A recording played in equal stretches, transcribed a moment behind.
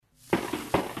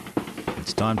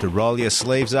It's time to roll your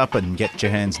sleeves up and get your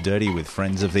hands dirty with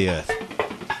friends of the earth.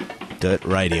 Dirt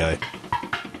Radio.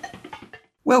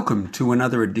 Welcome to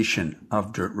another edition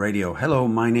of Dirt Radio. Hello,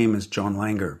 my name is John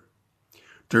Langer.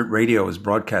 Dirt Radio is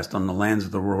broadcast on the lands of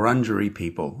the Wurundjeri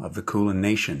people of the Kulin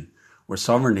Nation, where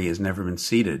sovereignty has never been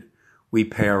ceded. We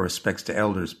pay our respects to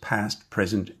elders past,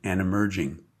 present, and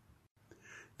emerging.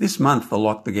 This month, the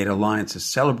Lock the Gate Alliance is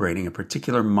celebrating a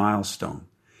particular milestone.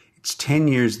 It's 10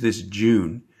 years this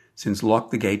June since Lock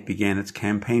the Gate began its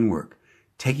campaign work,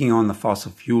 taking on the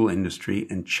fossil fuel industry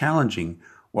and challenging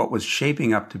what was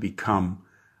shaping up to become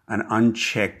an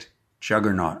unchecked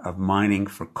juggernaut of mining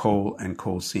for coal and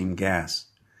coal seam gas.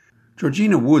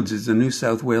 Georgina Woods is the New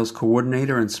South Wales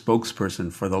coordinator and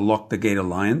spokesperson for the Lock the Gate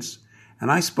Alliance,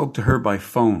 and I spoke to her by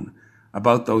phone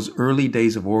about those early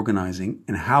days of organizing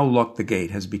and how Lock the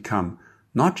Gate has become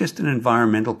not just an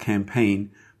environmental campaign,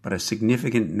 but a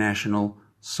significant national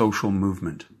social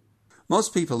movement.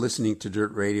 Most people listening to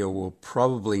Dirt Radio will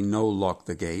probably know Lock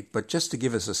the Gate, but just to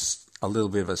give us a little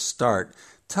bit of a start,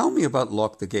 tell me about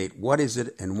Lock the Gate. What is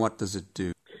it and what does it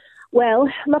do? Well,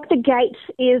 Lock the Gate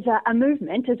is a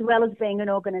movement as well as being an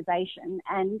organisation,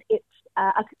 and it's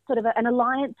an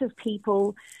alliance of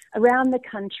people around the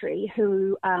country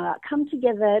who come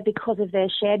together because of their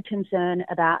shared concern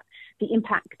about the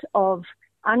impact of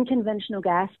unconventional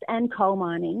gas and coal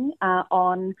mining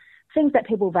on things that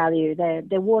people value,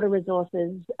 their water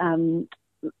resources,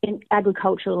 in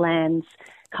agricultural lands,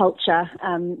 culture,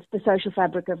 the social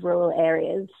fabric of rural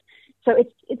areas. So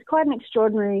it's quite an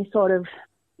extraordinary sort of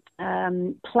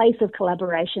place of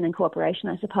collaboration and cooperation,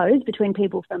 I suppose, between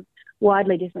people from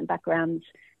widely different backgrounds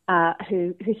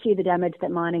who see the damage that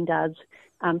mining does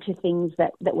to things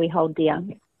that we hold dear.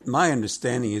 My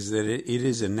understanding is that it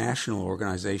is a national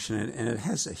organization and it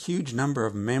has a huge number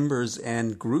of members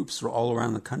and groups all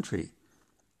around the country.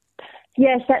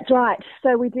 Yes, that's right.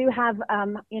 So we do have,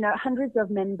 hundreds of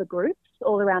member groups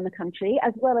all around the country,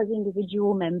 as well as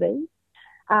individual members.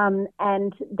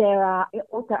 And there are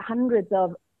also hundreds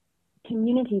of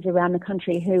communities around the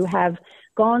country who have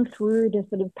gone through the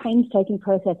sort of painstaking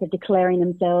process of declaring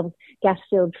themselves gas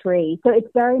field free. So it's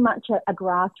very much a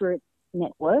grassroots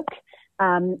network,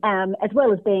 as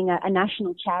well as being a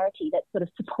national charity that sort of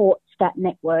supports that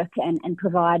network and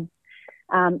provides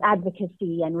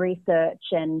advocacy and research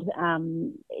and,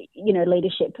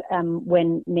 leadership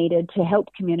when needed to help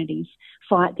communities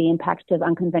fight the impacts of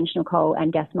unconventional coal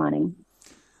and gas mining.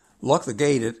 Lock the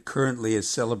Gate currently is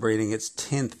celebrating its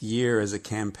 10th year as a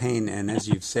campaign, and as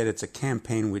you've said, it's a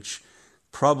campaign which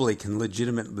probably can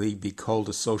legitimately be called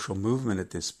a social movement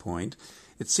at this point.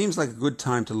 It seems like a good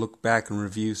time to look back and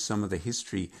review some of the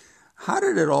history. How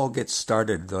did it all get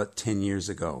started 10 years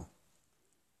ago?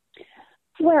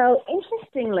 Well,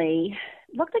 interestingly,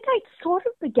 Lock the Gate sort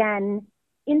of began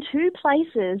in two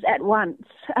places at once.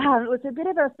 It was a bit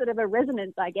of a sort of a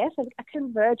resonance, I guess, a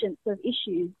convergence of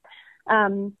issues.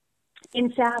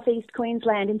 In southeast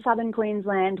Queensland, in southern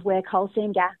Queensland, where coal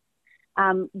seam gas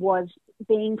was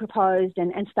being proposed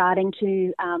and starting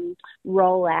to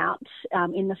roll out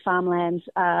in the farmlands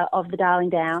of the Darling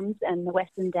Downs and the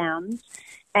Western Downs.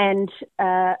 And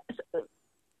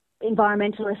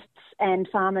environmentalists and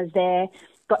farmers there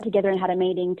got together and had a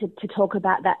meeting to talk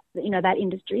about that, that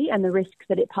industry and the risks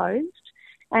that it posed.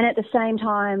 And at the same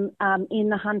time, in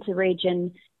the Hunter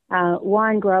region,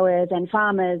 wine growers and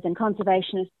farmers and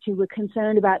conservationists who were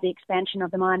concerned about the expansion of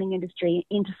the mining industry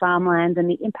into farmlands and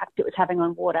the impact it was having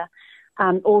on water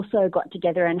also got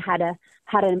together and had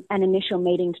an initial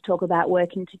meeting to talk about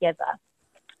working together.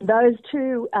 Those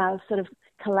two sort of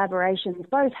collaborations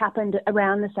both happened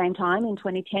around the same time in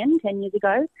 2010, 10 years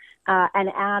ago, and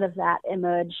out of that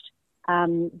emerged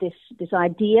this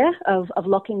idea of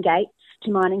locking gates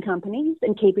to mining companies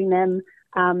and keeping them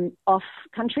off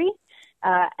country.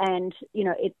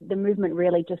 The movement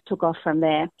really just took off from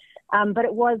there. But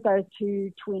it was those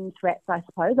two twin threats, I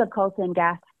suppose, of coal seam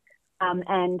gas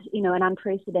and an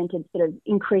unprecedented sort of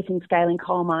increasing scale in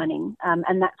coal mining.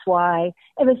 And that's why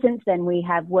ever since then we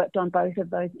have worked on both of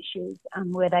those issues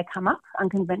where they come up,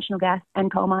 unconventional gas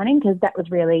and coal mining, because that was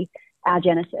really our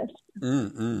genesis.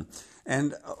 Mm-hmm.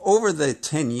 And over the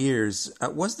 10 years,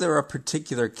 was there a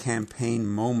particular campaign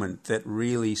moment that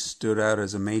really stood out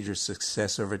as a major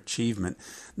success or achievement?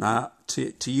 Now,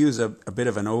 to use a bit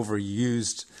of an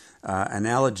overused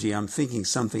analogy, I'm thinking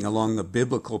something along the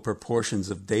biblical proportions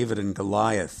of David and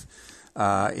Goliath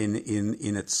in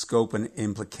its scope and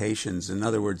implications. In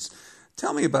other words,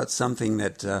 tell me about something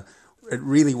that it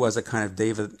really was a kind of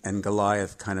David and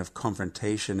Goliath kind of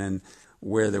confrontation and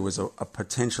where there was a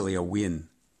potentially a win.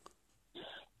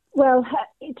 Well,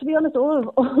 to be honest,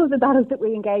 all of the battles that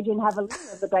we engage in have a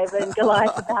little of the David and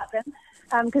Goliath about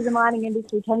them, because the mining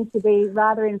industry tends to be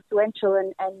rather influential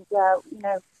and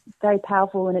very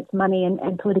powerful in its money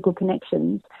and political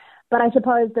connections. But I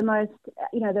suppose the most,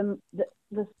 the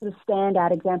sort of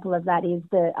standout example of that is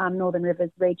the Northern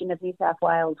Rivers region of New South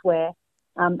Wales, where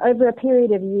over a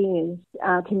period of years,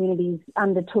 communities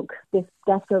undertook this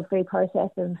gas-field-free process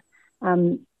of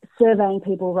surveying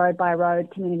people road by road,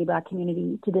 community by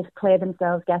community, to declare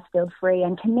themselves gas-field free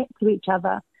and commit to each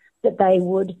other that they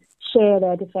would share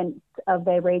their defence of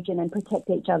their region and protect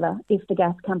each other if the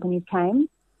gas companies came.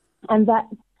 And that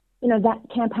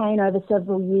campaign over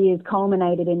several years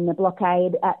culminated in the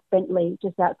blockade at Bentley,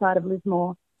 just outside of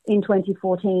Lismore, in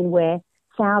 2014, where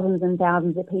thousands and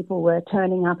thousands of people were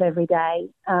turning up every day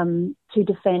to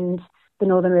defend the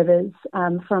Northern Rivers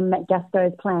from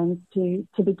McGasto's plans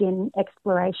to begin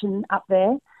exploration up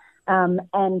there.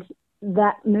 And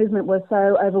that movement was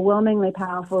so overwhelmingly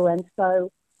powerful and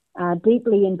so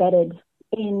deeply embedded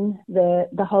in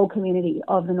the whole community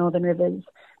of the Northern Rivers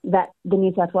that the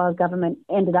New South Wales government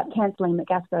ended up cancelling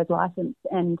McGasto's licence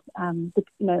and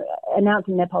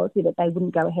announcing their policy that they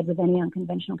wouldn't go ahead with any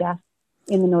unconventional gas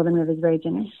in the Northern Rivers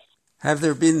region. Have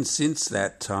there been, since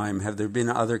that time, have there been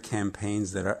other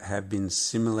campaigns that have been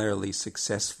similarly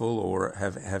successful or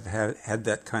have had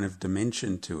that kind of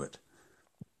dimension to it?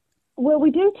 Well,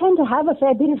 we do tend to have a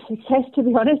fair bit of success, to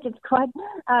be honest. It's quite,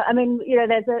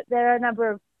 there are a number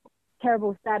of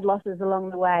terrible, sad losses along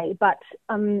the way. But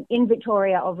in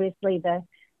Victoria, obviously, the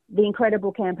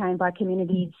incredible campaign by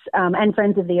communities and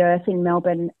Friends of the Earth in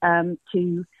Melbourne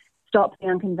to stop the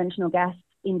unconventional gas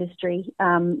industry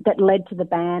that led to the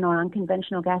ban on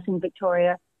unconventional gas in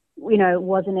Victoria,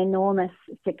 was an enormous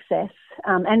success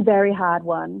and very hard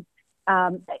one.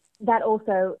 That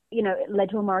also, led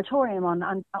to a moratorium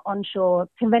on onshore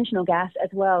conventional gas as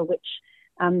well, which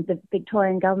the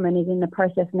Victorian government is in the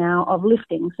process now of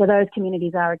lifting. So those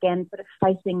communities are again sort of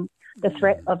facing the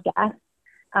threat of gas.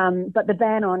 But the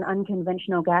ban on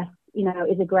unconventional gas,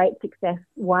 is a great success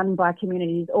won by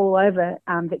communities all over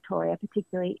Victoria,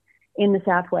 particularly in the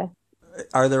southwest.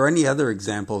 Are there any other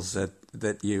examples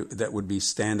that would be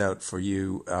standout for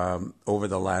you over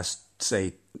the last,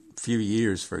 say, few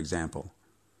years, for example?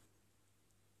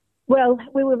 Well,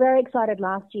 we were very excited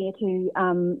last year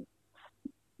to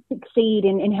succeed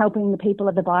in helping the people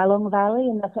of the Bylong Valley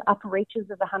and the upper reaches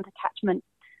of the Hunter Catchment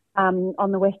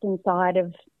on the western side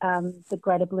of the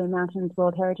Greater Blue Mountains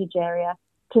World Heritage Area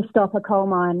to stop a coal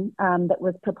mine that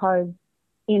was proposed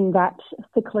in that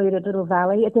secluded little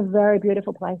valley. It's a very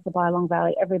beautiful place, the Bylong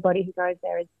Valley. Everybody who goes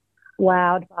there is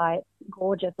wowed by its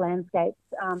gorgeous landscapes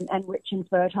and rich and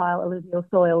fertile alluvial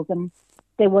soils. And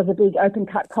there was a big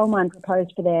open-cut coal mine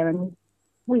proposed for there, and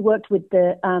we worked with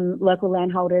the local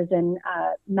landholders and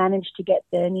managed to get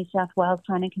the New South Wales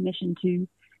Planning Commission to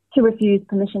refuse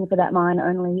permission for that mine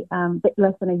only a bit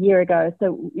less than a year ago.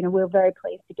 So, we're very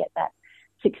pleased to get that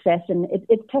success. And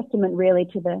it's testament really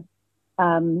to the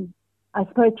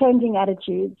changing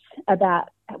attitudes about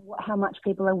how much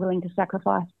people are willing to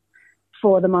sacrifice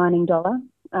for the mining dollar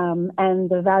and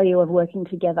the value of working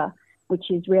together, which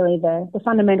is really the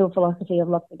fundamental philosophy of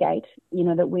Lock the Gate,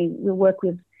 that we work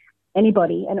with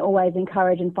anybody and always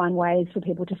encourage and find ways for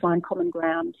people to find common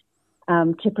ground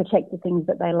to protect the things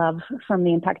that they love from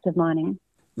the impacts of mining.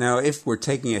 Now, if we're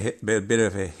taking a bit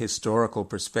of a historical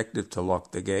perspective to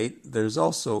Lock the Gate,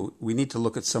 we need to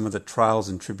look at some of the trials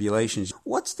and tribulations.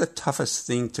 What's the toughest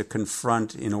thing to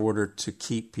confront in order to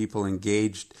keep people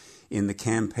engaged in the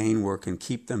campaign work and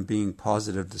keep them being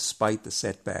positive despite the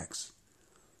setbacks?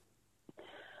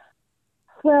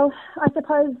 Well, I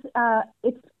suppose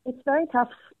it's very tough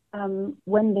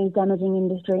when these damaging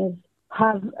industries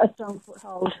have a strong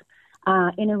foothold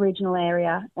in a regional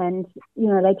area, and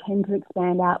they tend to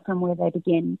expand out from where they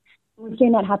begin. We've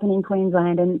seen that happen in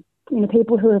Queensland, and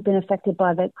people who have been affected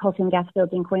by the coal seam gas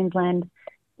fields in Queensland,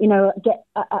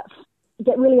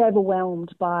 get really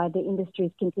overwhelmed by the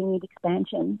industry's continued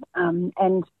expansion,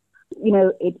 and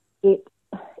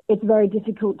it's very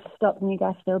difficult to stop new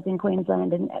gas fields in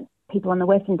Queensland, and people on the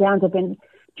Western Downs have been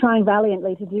trying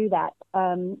valiantly to do that,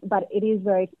 but it is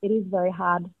very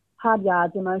hard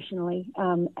yards emotionally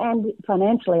and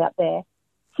financially up there.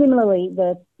 Similarly,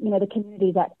 the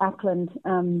communities at Ackland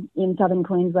in southern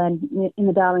Queensland, in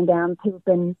the Darling Downs, who've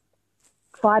been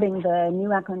fighting the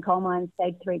new Ackland coal mine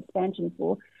Stage 3 expansion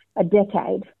for a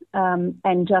decade,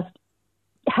 and just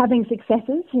having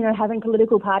successes, having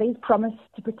political parties promise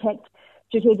to protect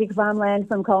strategic farmland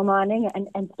from coal mining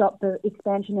and stop the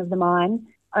expansion of the mine,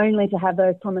 only to have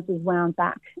those promises wound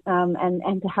back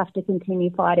and to have to continue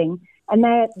fighting And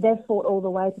they've fought all the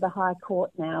way to the High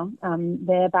Court now.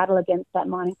 Their battle against that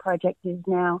mining project is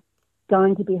now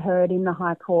going to be heard in the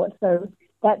High Court. So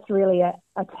that's really a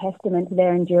testament to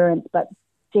their endurance. But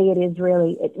it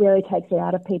really takes it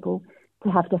out of people to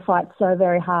have to fight so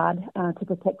very hard to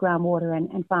protect groundwater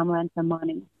and farmland from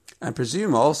mining. I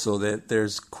presume also that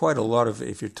there's quite a lot of,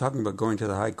 if you're talking about going to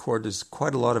the High Court, there's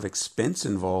quite a lot of expense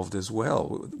involved as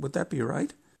well. Would that be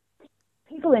right?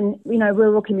 People in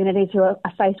rural communities who are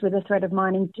faced with the threat of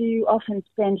mining do often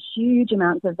spend huge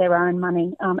amounts of their own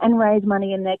money and raise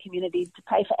money in their communities to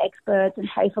pay for experts and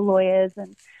pay for lawyers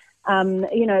and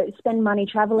spend money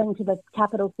travelling to the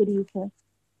capital cities to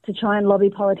try and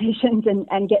lobby politicians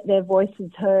and get their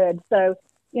voices heard. So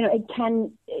it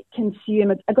can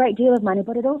consume a great deal of money,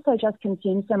 but it also just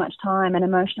consumes so much time and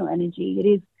emotional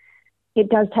energy. It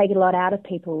does take a lot out of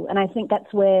people. And I think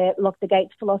that's where Lock the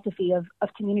Gates philosophy of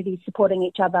communities supporting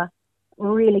each other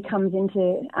really comes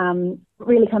into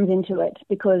it,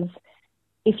 because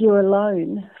if you're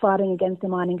alone fighting against a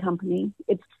mining company,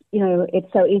 it's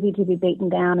so easy to be beaten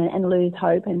down and lose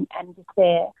hope and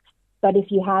despair. But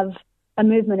if you have a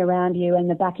movement around you and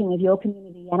the backing of your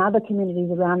community and other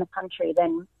communities around the country,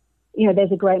 then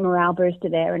there's a great morale booster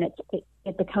there, and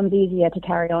it becomes easier to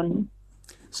carry on.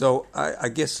 So I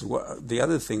guess the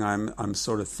other thing I'm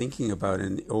sort of thinking about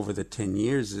over the 10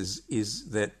 years is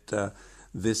that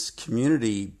this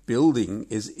community building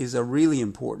is a really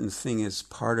important thing as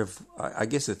part of, I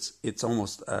guess it's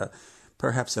almost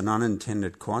perhaps an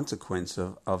unintended consequence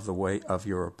of the way of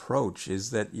your approach,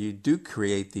 is that you do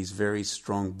create these very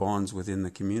strong bonds within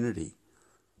the community.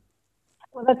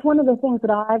 Well, that's one of the things that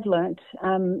I've learnt.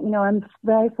 I'm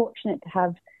very fortunate to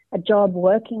have a job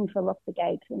working for Lock the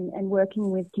Gate and working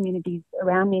with communities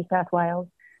around New South Wales.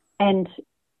 And,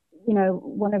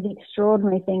 one of the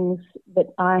extraordinary things that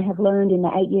I have learned in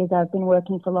the 8 years I've been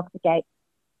working for Lock the Gate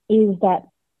is that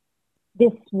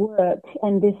this work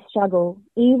and this struggle,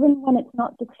 even when it's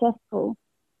not successful,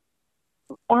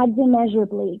 adds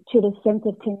immeasurably to the sense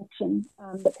of connection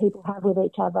that people have with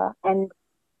each other, and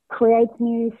creates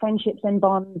new friendships and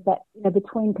bonds that,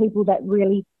 between people that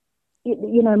really,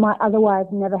 might otherwise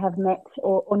never have met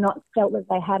or not felt that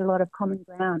they had a lot of common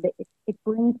ground. It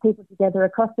brings people together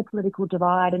across the political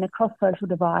divide and across social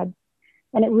divides,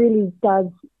 and it really does,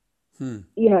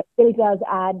 it really does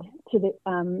add to the,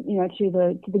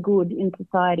 to the good in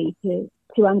society to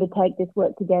undertake this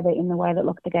work together in the way that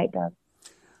Lock the Gate does.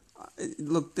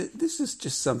 Look, this is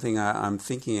just something I'm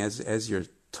thinking as you're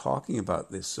talking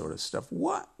about this sort of stuff.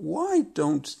 Why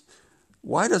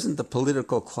doesn't the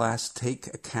political class take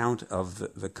account of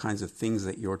the kinds of things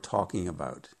that you're talking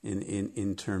about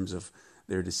in terms of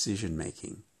their decision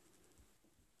making?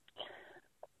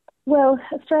 Well,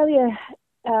 Australia,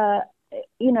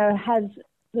 has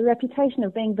the reputation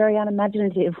of being very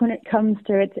unimaginative when it comes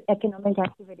to its economic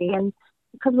activity, and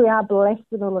because we are blessed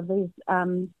with all of these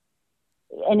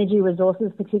energy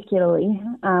resources, particularly,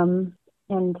 and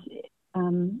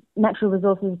natural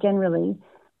resources generally,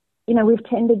 we've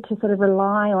tended to sort of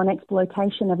rely on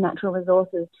exploitation of natural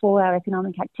resources for our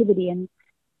economic activity. And,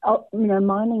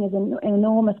 mining is an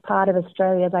enormous part of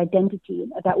Australia's identity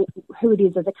about who it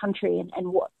is as a country and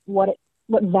what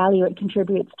value it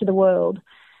contributes to the world.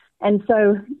 And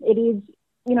so it is,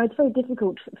 it's very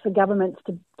difficult for governments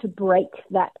to break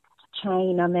that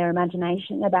chain on their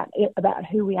imagination about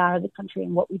who we are as a country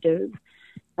and what we do.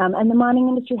 And the mining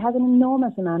industry has an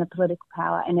enormous amount of political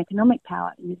power and economic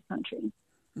power in this country.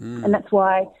 And that's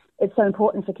why it's so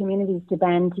important for communities to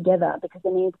band together, because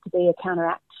there needs to be a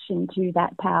counteraction to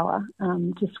that power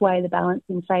to sway the balance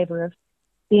in favour of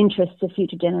the interests of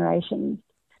future generations.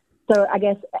 So I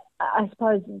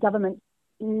suppose governments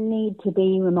need to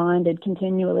be reminded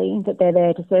continually that they're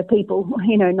there to serve people,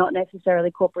 not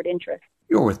necessarily corporate interests.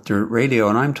 You're with Dirt Radio,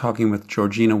 and I'm talking with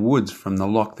Georgina Woods from the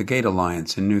Lock the Gate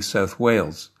Alliance in New South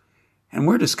Wales. And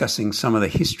we're discussing some of the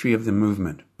history of the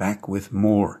movement. Back with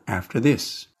more after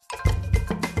this.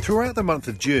 Throughout the month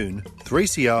of June,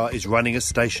 3CR is running a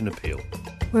station appeal.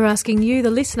 We're asking you, the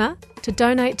listener, to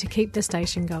donate to keep the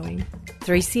station going.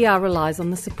 3CR relies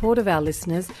on the support of our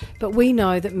listeners, but we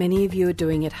know that many of you are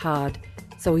doing it hard.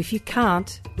 So if you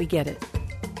can't, we get it.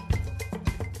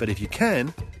 But if you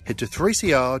can, head to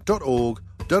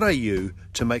 3cr.org.au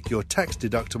to make your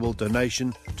tax-deductible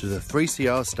donation to the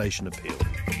 3CR station appeal.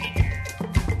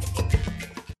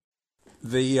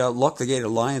 The Lock the Gate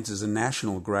Alliance is a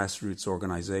national grassroots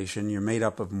organization. You're made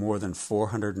up of more than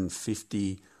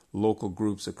 450 local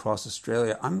groups across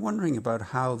Australia. I'm wondering about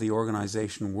how the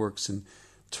organization works in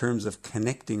terms of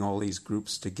connecting all these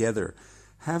groups together.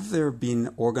 Have there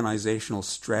been organizational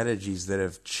strategies that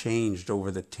have changed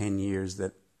over the 10 years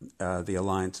that the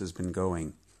alliance has been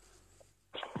going?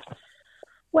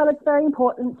 Well, it's very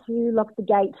important to lock the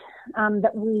gate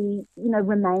that we,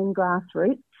 remain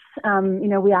grassroots.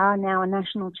 We are now a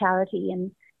national charity,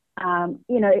 and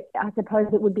I suppose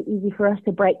it would be easy for us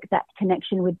to break that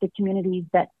connection with the communities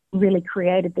that really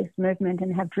created this movement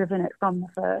and have driven it from the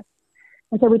first.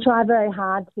 And so we try very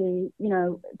hard to,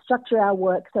 structure our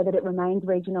work so that it remains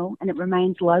regional and it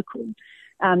remains local.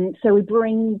 So we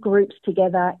bring groups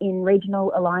together in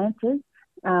regional alliances,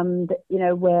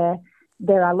 where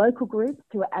there are local groups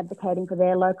who are advocating for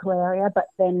their local area, but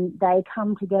then they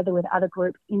come together with other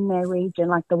groups in their region,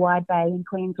 like the Wide Bay in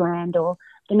Queensland or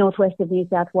the northwest of New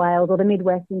South Wales or the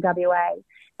Midwest in WA,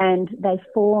 and they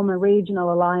form a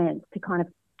regional alliance to kind of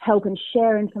help and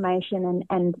share information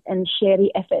and share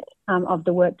the effort of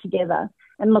the work together.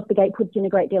 And Lock the Gate puts in a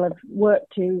great deal of work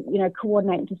to,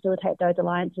 coordinate and facilitate those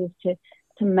alliances to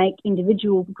make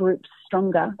individual groups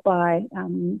stronger by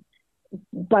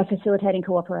facilitating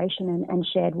cooperation and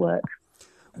shared work.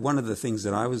 One of the things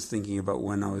that I was thinking about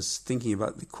when I was thinking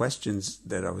about the questions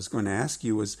that I was going to ask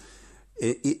you was,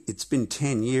 it's been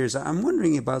 10 years. I'm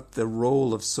wondering about the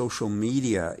role of social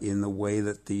media in the way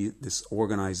that this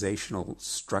organizational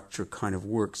structure kind of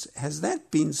works. Has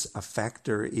that been a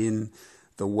factor in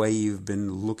the way you've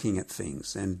been looking at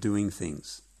things and doing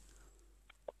things?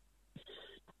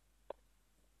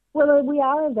 Well, we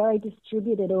are a very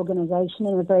distributed organisation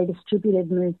and a very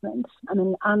distributed movement. I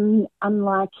mean,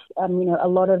 unlike, a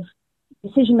lot of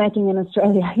decision-making in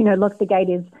Australia, Lock the Gate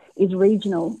is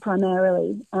regional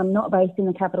primarily, not based in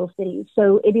the capital cities.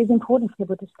 So it is important for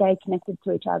people to stay connected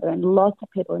to each other, and lots of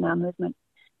people in our movement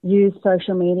use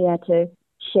social media to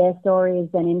share stories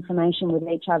and information with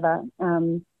each other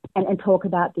and talk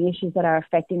about the issues that are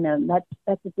affecting them.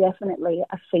 That's definitely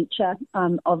a feature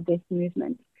of this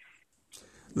movement.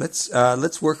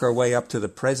 Let's work our way up to the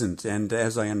present, and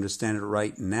as I understand it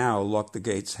right now, Lock the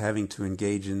Gate's having to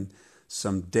engage in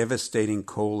some devastating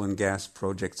coal and gas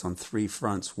projects on three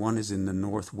fronts. One is in the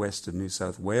northwest of New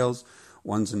South Wales,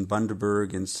 one's in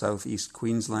Bundaberg in southeast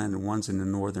Queensland, and one's in the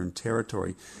Northern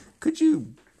Territory. Could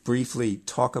you briefly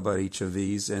talk about each of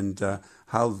these and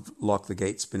how Lock the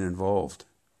Gate's been involved?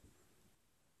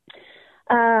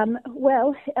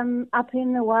 Up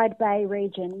in the Wide Bay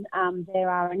region, there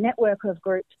are a network of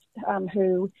groups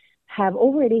who have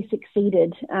already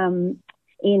succeeded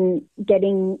in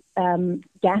getting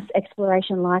gas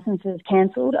exploration licenses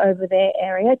cancelled over their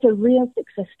area. It's a real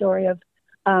success story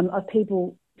of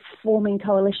people forming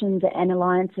coalitions and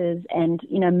alliances and,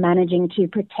 managing to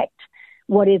protect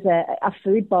what is a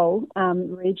food bowl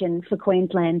region for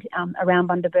Queensland around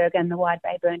Bundaberg and the Wide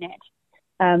Bay Burnett.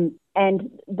 And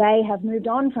they have moved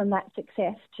on from that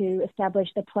success to establish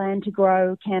the Plan to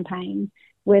Grow campaign,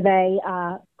 where they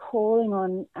are calling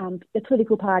on the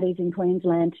political parties in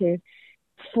Queensland to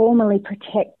formally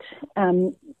protect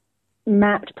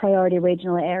mapped priority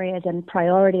regional areas and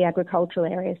priority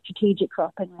agricultural areas, strategic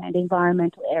crop and land,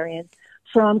 environmental areas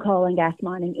from coal and gas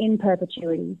mining in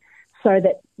perpetuity, so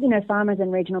that, farmers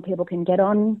and regional people can get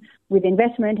on with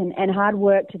investment and hard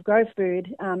work to grow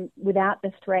food without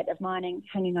the threat of mining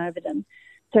hanging over them.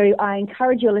 So I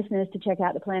encourage your listeners to check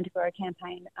out the Plan to Grow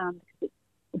campaign.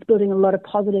 It's building a lot of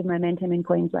positive momentum in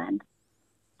Queensland.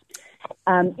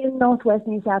 In northwest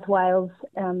New South Wales,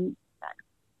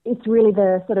 it's really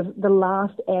the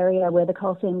last area where the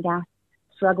coal seam gas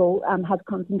struggle has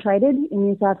concentrated in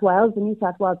New South Wales. The New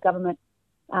South Wales government,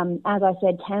 as I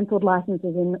said, cancelled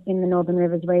licences in the Northern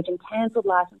Rivers region, cancelled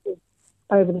licences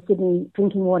over the Sydney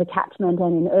drinking water catchment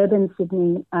and in urban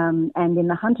Sydney and in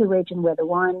the Hunter region where the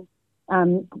wine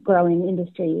growing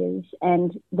industry is.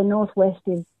 And the northwest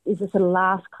is the sort of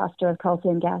last cluster of coal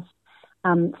seam gas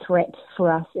threat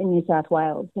for us in New South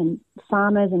Wales. And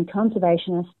farmers and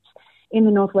conservationists in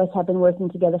the northwest have been working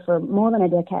together for more than a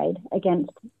decade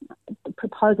against the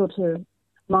proposal to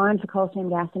mine for coal seam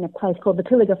gas in a place called the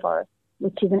Pilliga Forest,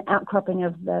 which is an outcropping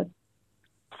of the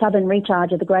southern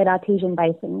recharge of the Great Artesian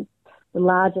Basin, the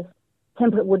largest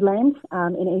temperate woodland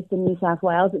in eastern New South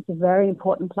Wales. It's a very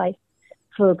important place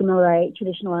for Gamilaroi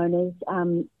traditional owners,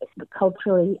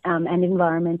 culturally and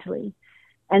environmentally.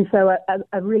 And so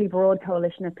a really broad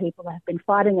coalition of people have been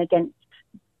fighting against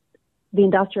the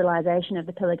industrialisation of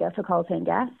the Pilliga for coal seam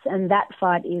gas, and that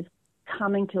fight is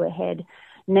coming to a head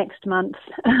next month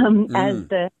as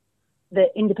the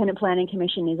Independent Planning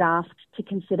Commission is asked to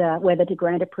consider whether to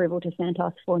grant approval to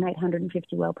Santos for an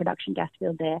 850 well production gas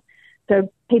field there. So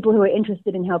people who are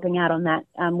interested in helping out on that,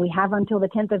 we have until the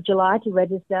 10th of July to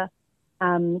register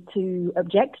to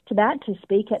object to that, to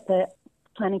speak at the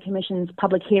Planning Commission's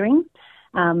public hearing.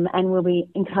 And we'll be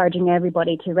encouraging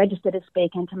everybody to register to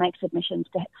speak and to make submissions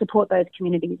to support those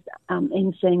communities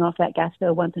in seeing off that gas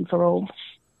bill once and for all.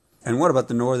 And what about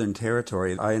the Northern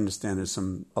Territory? I understand there's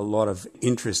a lot of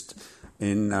interest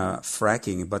in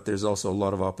fracking, but there's also a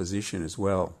lot of opposition as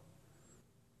well.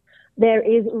 There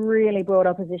is really broad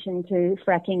opposition to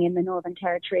fracking in the Northern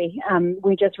Territory.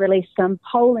 We just released some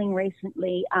polling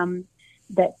recently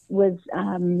that was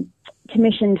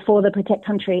commissioned for the Protect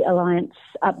Country Alliance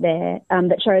up there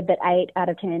that showed that 8 out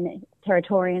of 10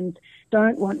 Territorians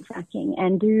don't want fracking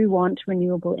and do want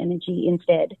renewable energy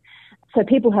instead. So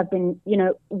people have been,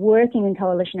 working in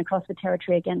coalition across the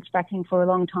Territory against fracking for a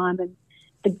long time, and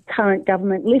the current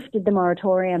government lifted the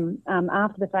moratorium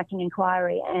after the fracking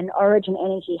inquiry, and Origin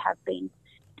Energy have been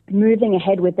moving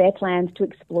ahead with their plans to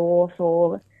explore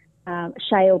for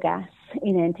shale gas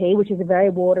in NT, which is a very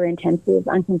water-intensive,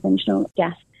 unconventional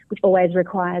gas, which always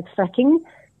requires fracking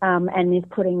and is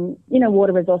putting,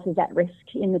 water resources at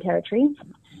risk in the Territory.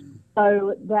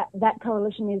 So that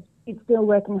coalition is still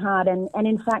working hard, and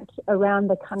in fact, around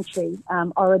the country,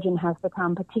 Origin has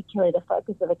become particularly the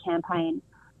focus of a campaign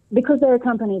because they're a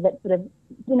company that sort of,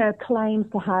 claims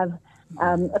to have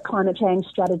a climate change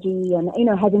strategy and,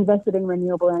 has invested in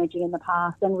renewable energy in the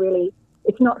past, and really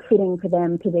it's not fitting for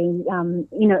them to be,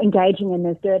 engaging in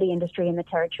this dirty industry in the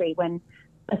Territory when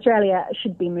Australia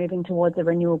should be moving towards a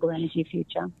renewable energy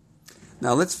future.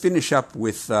 Now, let's finish up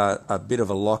with a bit of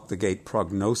a lock the gate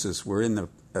prognosis. We're in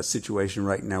a situation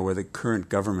right now where the current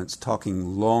government's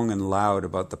talking long and loud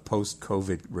about the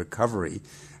post-COVID recovery,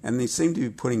 and they seem to be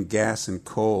putting gas and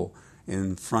coal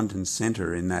in front and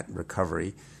center in that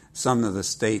recovery. Some of the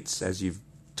states, as you've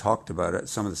talked about it,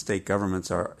 some of the state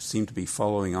governments seem to be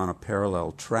following on a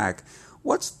parallel track.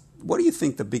 What do you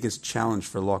think the biggest challenge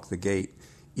for Lock the Gate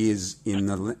is in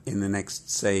the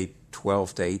next, say,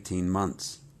 12 to 18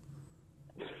 months?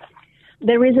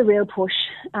 There is a real push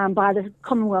by the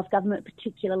Commonwealth Government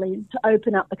particularly to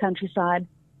open up the countryside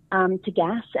to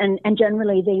gas, and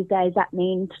generally these days that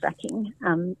means fracking.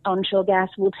 Onshore gas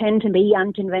will tend to be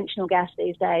unconventional gas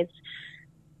these days.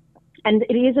 And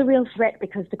it is a real threat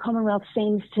because the Commonwealth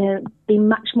seems to be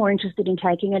much more interested in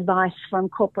taking advice from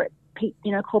corporate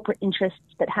interests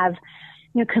that have,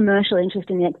 commercial interest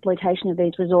in the exploitation of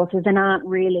these resources and aren't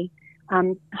really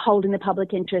holding the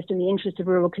public interest and the interest of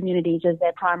rural communities as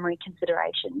their primary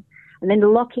consideration. And then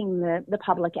locking the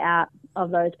public out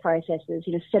of those processes,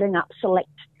 setting up select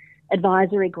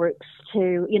advisory groups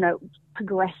to,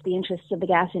 progress the interests of the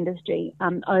gas industry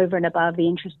over and above the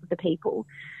interests of the people.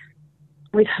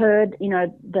 We've heard,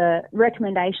 the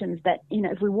recommendations that,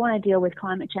 if we want to deal with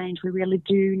climate change, we really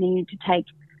do need to take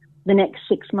the next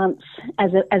 6 months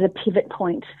as a pivot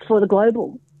point for the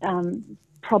global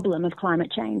problem of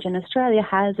climate change. And Australia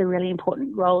has a really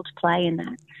important role to play in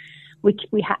that. We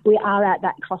are at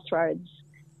that crossroads.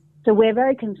 So we're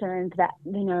very concerned that,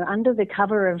 under the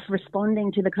cover of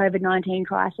responding to the COVID-19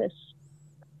 crisis,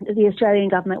 the Australian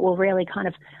government will really kind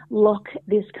of lock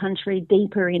this country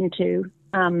deeper into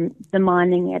the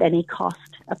mining at any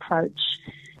cost approach.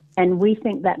 And we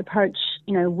think that approach,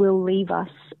 will leave us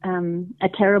a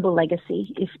terrible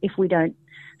legacy if we don't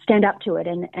stand up to it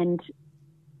and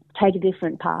take a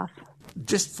different path.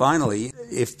 Just finally,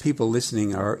 if people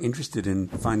listening are interested in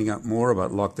finding out more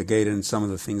about Lock the Gate and some of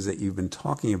the things that you've been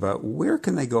talking about, where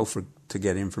can they go to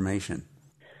get information?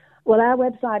 Well, our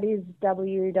website is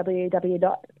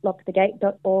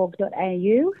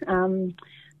www.lockthegate.org.au.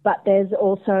 But there's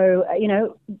also,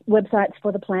 websites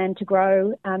for the Plan to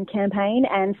Grow campaign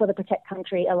and for the Protect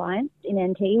Country Alliance in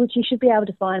NT, which you should be able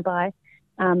to find by,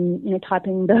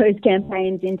 typing those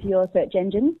campaigns into your search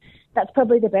engine. That's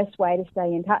probably the best way to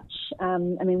stay in touch.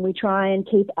 We try and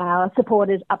keep our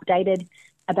supporters updated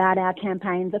about our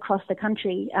campaigns across the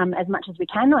country as much as we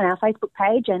can on our Facebook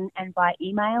page and by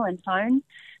email and phone.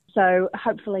 So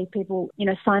hopefully people,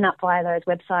 sign up via those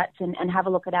websites and have a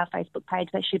look at our Facebook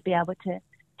page. They should be able to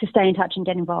stay in touch and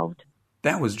get involved.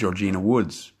 That was Georgina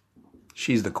Woods.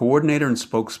 She's the coordinator and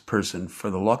spokesperson for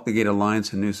the Lock the Gate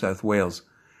Alliance in New South Wales.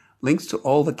 Links to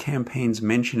all the campaigns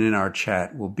mentioned in our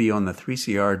chat will be on the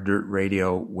 3CR Dirt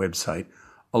Radio website,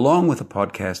 along with a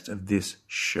podcast of this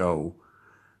show.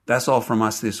 That's all from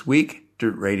us this week.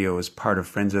 Dirt Radio is part of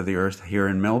Friends of the Earth here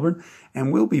in Melbourne,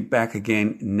 and we'll be back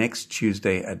again next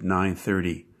Tuesday at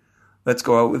 9:30. Let's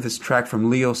go out with this track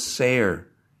from Leo Sayer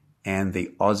and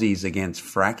the Aussies Against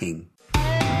Fracking.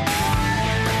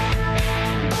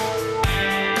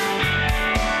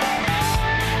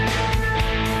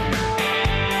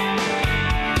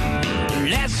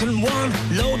 Lesson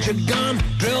 1, load your gun,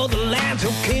 drill the land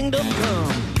till kingdom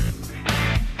come.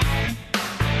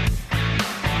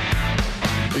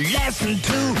 Lesson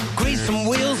 2, grease some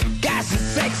wheels, gas is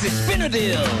sexy, spin a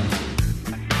deal.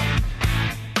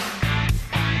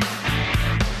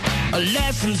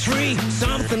 Lesson 3,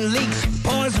 something leaks,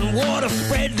 poison water,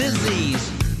 spread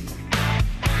disease.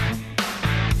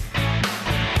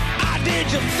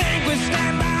 Did you think we'd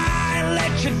stand by and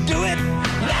let you do it?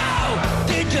 No!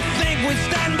 Did you think we'd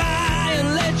stand by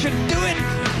and let you do it?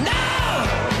 No!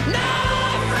 No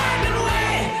fracking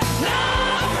way! No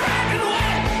fracking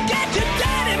way! Get your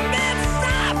dirty mitts,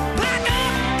 stop, pack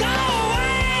up, go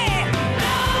away!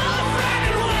 No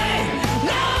fracking way!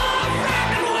 No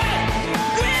fracking way!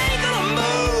 We ain't gonna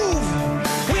move!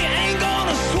 We ain't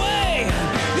gonna sway!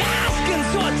 You're asking,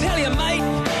 so I tell you, mate.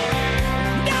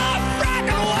 No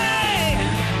fracking way!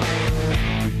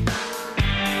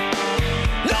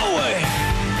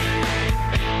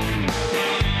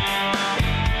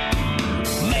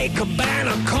 Make a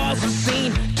banner, cause a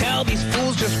scene, tell these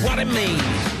fools just what it means.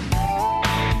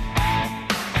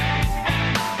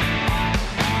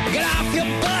 Get off your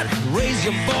butt, raise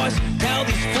your voice, tell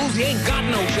these fools you ain't got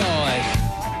no choice.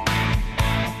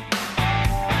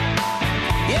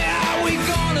 Yeah, are we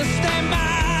gonna stand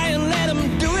by and let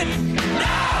them do it?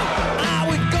 No! Are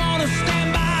we gonna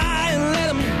stand by and let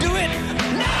them do it?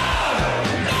 No!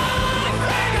 No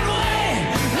fracking way!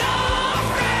 No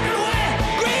fracking way!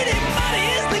 Greedy money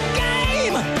is the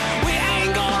game! We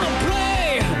ain't gonna play!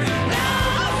 No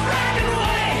fracking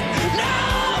way! No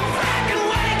fracking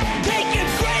way! Take your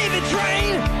gravy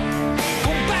train!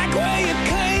 Go back where you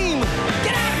came!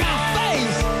 Get out of my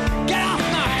face! Get off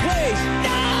my place!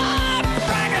 No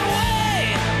fracking way!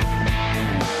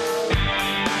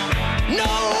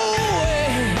 No way!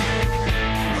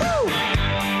 Whew.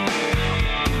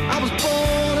 I was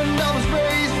born and I was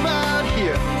raised right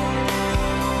here.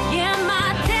 Yeah, my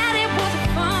daddy was a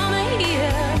farmer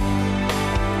here.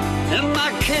 And my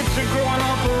kids are growing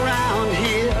up around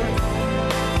here.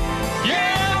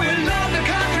 Yeah, we love the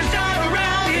countryside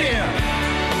around here.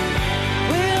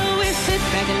 Will we sit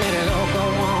back and let it all go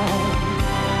on?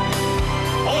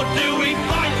 Or do we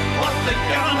fight what the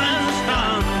government's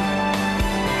done?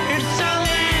 It's our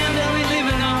land that we're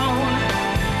living on.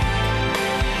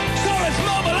 So let's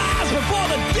mobilize before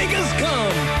the diggers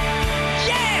come.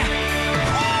 Yeah!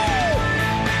 Woo!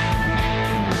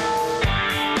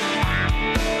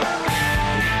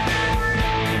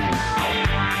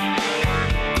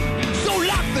 So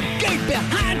lock the gate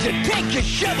behind you. Take your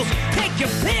shovels, take your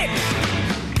picks.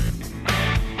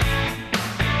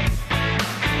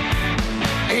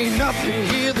 Ain't nothing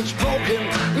here that's broken,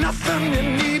 nothing you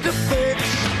need to fix.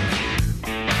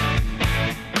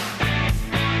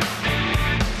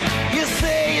 You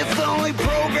say it's only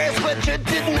progress, but you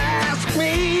didn't ask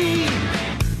me.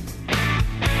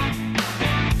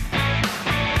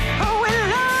 Oh, we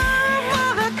love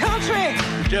Mother Country.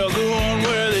 They'll go on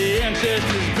where the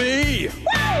ancestors